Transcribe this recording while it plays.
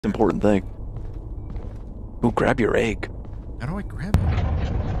important thing. Ooh, grab your egg. How do I grab it?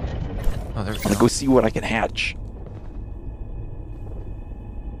 Oh, there we I'm gonna go see what I can hatch.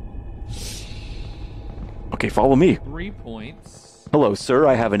 Okay, follow me. 3 points. Hello, sir.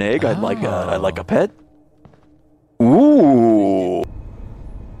 I have an egg. I'd like a pet. Ooh.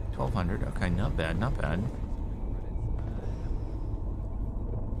 1,200. Okay, not bad, not bad.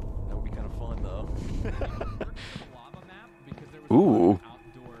 That would be kind of fun, though. Ooh.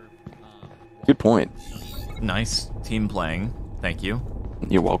 Good point. Nice team playing. Thank you.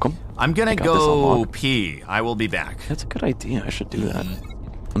 You're welcome. I'm gonna go pee. I will be back. That's a good idea. I should do that.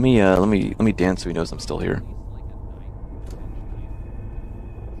 Let me dance so he knows I'm still here.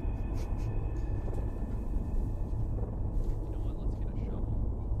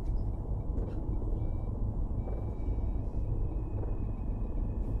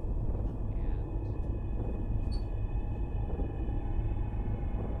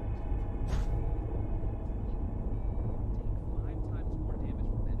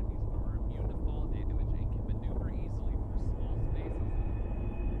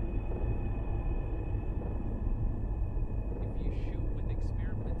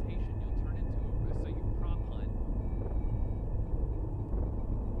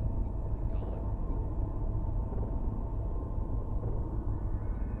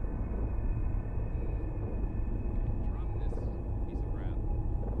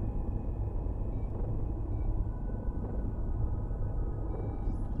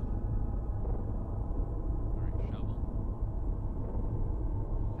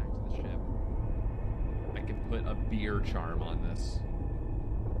 Put a beer charm on this.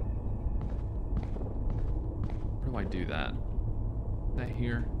 Where do I do that? Is that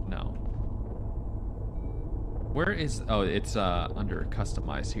here? No. Where is... Oh, it's under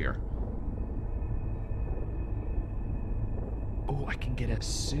customize here. Oh, I can get a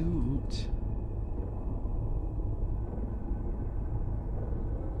suit.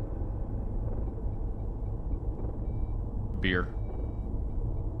 Beer.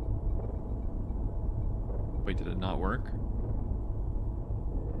 Wait, did it not work?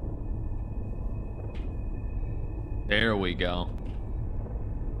 There we go.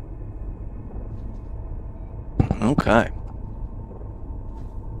 Okay.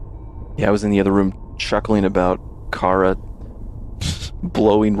 Yeah, I was in the other room chuckling about Kara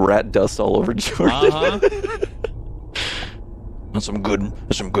blowing rat dust all over Jordan. That's some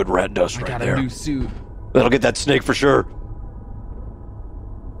good rat dust right there. I got a new suit. That'll get that snake for sure.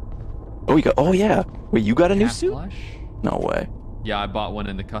 Oh, you got. Oh yeah. Wait, you got a new suit? Plush? No way. Yeah, I bought one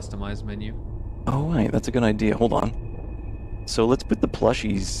in the customized menu. Oh wait, that's a good idea. Hold on. So let's put the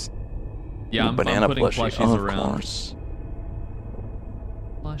plushies. Yeah, I'm putting plushies oh, around. Of course.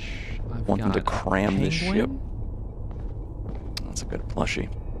 Plush. I've Want them got to cram the ship. penguin? That's a good plushie.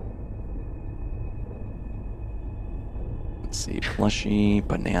 Let's see, plushie,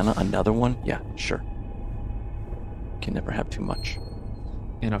 banana, another one? Yeah, sure. Can never have too much.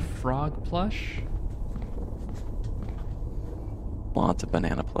 And a frog plush? Lots of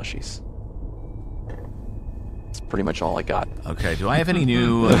banana plushies. That's pretty much all I got. Okay, do I have any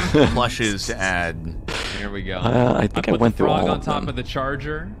new plushes to add? Here we go. I think I went through all of them. Put the frog on top of the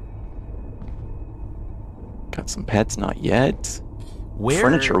charger. Got some pets, not yet. Where?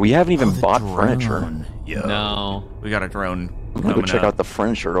 Furniture. We haven't even bought furniture. Yo. No. We got a drone. I'm gonna go check out the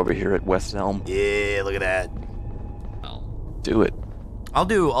furniture over here at West Elm. Yeah, look at that. Oh. Do it. I'll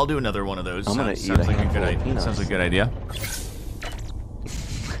do another one of those. I'm gonna eat sounds a like handful of peanuts. Sounds like a good idea.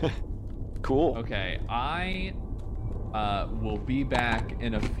 Cool. Okay, I will be back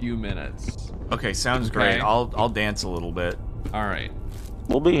in a few minutes. Okay, sounds great. I'll dance a little bit. All right.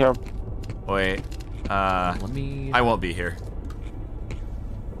 We'll be here. Wait. Let me. I won't be here.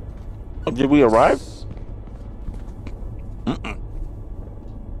 Did we arrive? Mm-mm.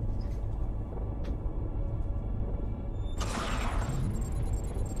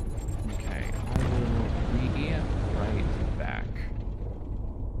 Okay, I will be right back.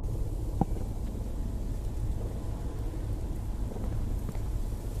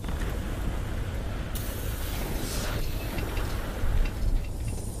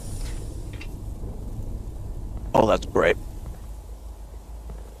 Oh, that's great.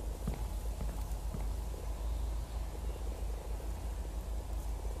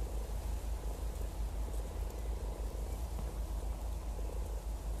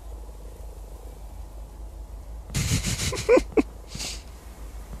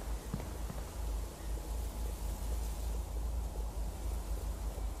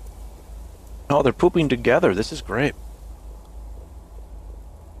 Oh, they're pooping together. This is great.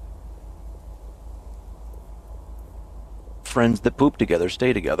 friends that poop together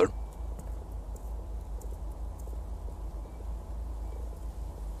stay together.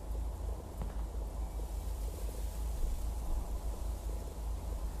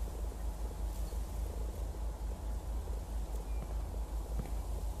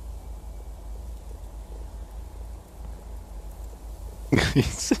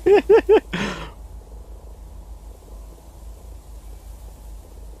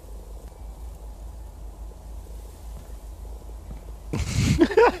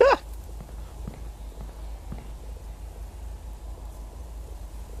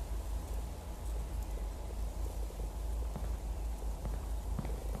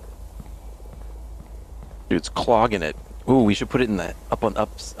 Dude, it's clogging it. Ooh, we should put it in that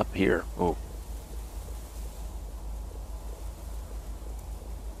up here. Ooh.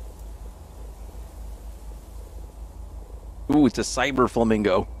 Ooh, it's a cyber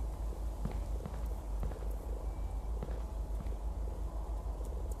flamingo.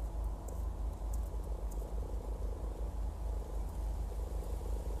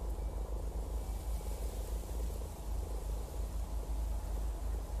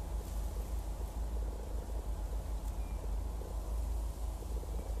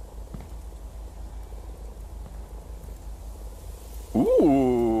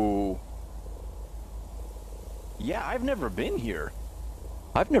 Ooh. Yeah, I've never been here.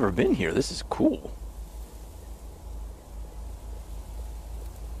 This is cool.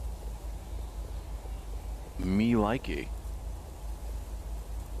 Me likey.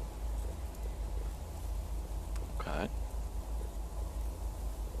 Okay.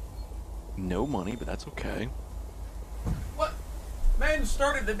 No money, but that's okay. What? Man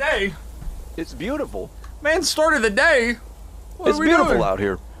started the day. It's beautiful. Man started the day. What It's are we beautiful doing? out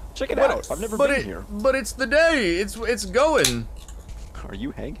here. Check it out. I've never been here. But it's the day. It's going. Are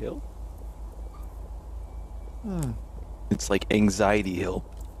you Hank Hill? It's like Anxiety Hill.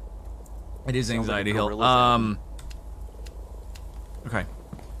 It is Sounds like Anxiety a Hill. gorilla's Okay.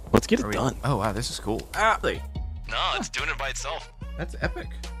 Let's get it done. Oh wow, this is cool. No, it's doing it by itself. That's epic.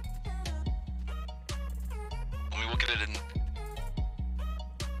 Let me look at it in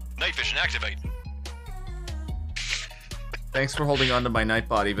night vision activate. Thanks for holding on to my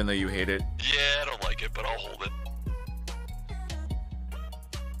Nightbot even though you hate it. Yeah, I don't like it, but I'll hold it.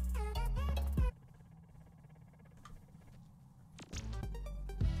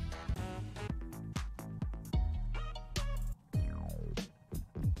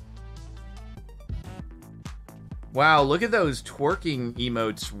 Wow, look at those twerking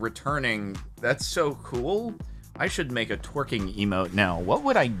emotes returning. That's so cool. I should make a twerking emote now. What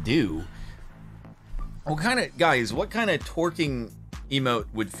would I do? What kind of twerking emote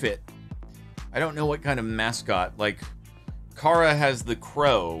would fit? I don't know what kind of mascot. Like, Kara has the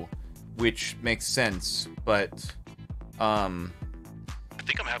crow, which makes sense, but I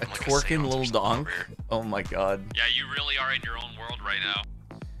think I'm a having like a twerking seance or little something donk. over here. Oh my god. Yeah, you really are in your own world right now.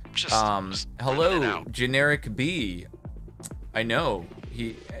 Just ripping it Hello, out. generic B. I know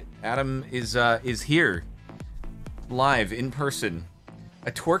Adam is here, live in person.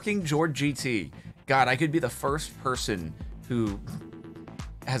 A twerking George GT. God, I could be the first person who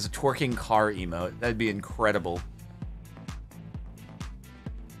has a twerking car emote. That'd be incredible.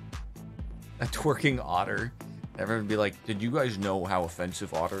 A twerking otter. Everyone would be like, did you guys know how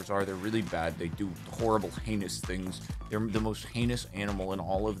offensive otters are? They're really bad. They do horrible, heinous things. They're the most heinous animal in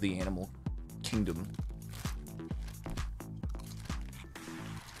all of the animal kingdom.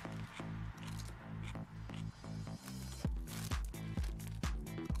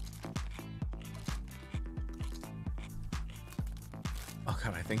 Oh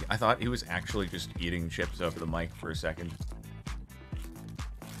god, I thought he was actually just eating chips over the mic for a second.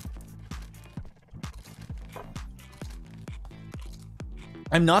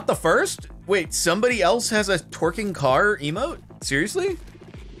 I'm not the first? Wait, somebody else has a twerking car emote? Seriously?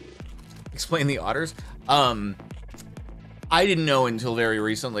 Explain the otters. I didn't know until very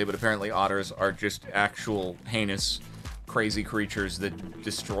recently, but apparently otters are just actual heinous, crazy creatures that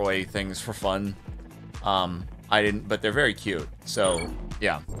destroy things for fun. I didn't, but they're very cute. So,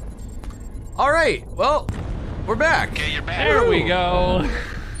 yeah. All right, well, we're back. Okay, you're back. There we go.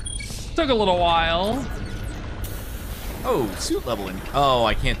 Took a little while. Oh, suit leveling. Oh,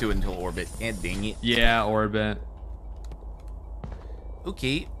 I can't do it until orbit. And dang it. Yeah, orbit.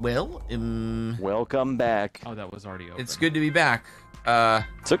 Okay, well, Welcome back. Oh, that was already open. it's good to be back.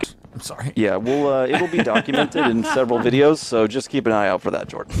 It's okay. I'm sorry. Yeah, we'll it will be documented in several videos, so just keep an eye out for that,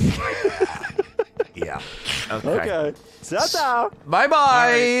 Jordan. Yeah. Okay. Ta-ta.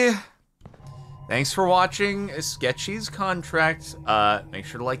 Bye-bye. Thanks for watching Sketchy's Contract. Make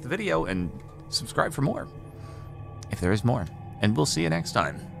sure to like the video and subscribe for more. if there is more. And we'll see you next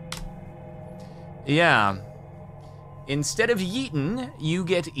time. Yeah. Instead of yeetin', you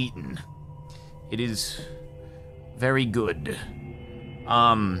get eaten. It is very good.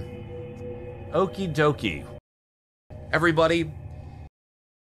 Okie dokie. Everybody,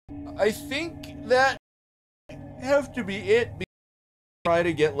 I think that have to be it. Try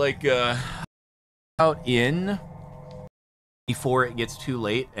to get like out in before it gets too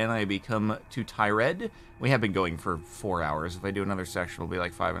late and I become too tired. We have been going for 4 hours. If I do another section, it'll be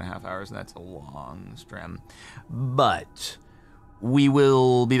like 5.5 hours, and that's a long strim. But we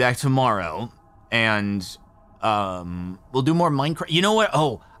will be back tomorrow, and we'll do more Minecraft. You know what?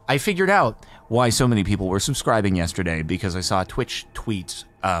 Oh, I figured out why so many people were subscribing yesterday, because I saw a Twitch tweet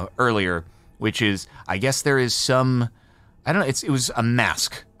earlier, which is, I guess there is some, I don't know, it was a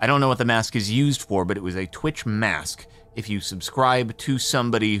mask. I don't know what the mask is used for, but it was a Twitch mask if you subscribe to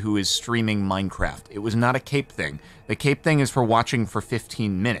somebody who is streaming Minecraft. It was not a cape thing. The cape thing is for watching for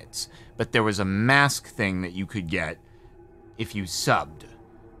 15 minutes, but there was a mask thing that you could get if you subbed.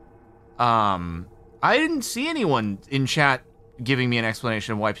 I didn't see anyone in chat giving me an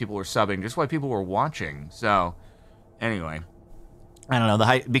explanation of why people were subbing, just why people were watching. So, anyway, I don't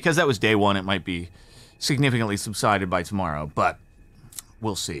know. Because that was day one, it might be significantly subsided by tomorrow, but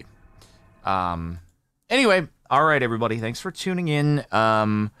we'll see. Anyway, all right, everybody. Thanks for tuning in.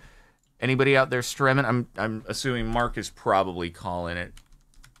 Anybody out there streaming? I'm assuming Mark is probably calling it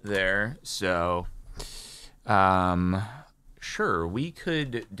there. So, sure, we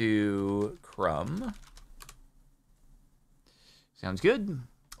could do Crumb. Sounds good.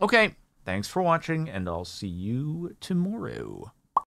 Okay, thanks for watching, and I'll see you tomorrow.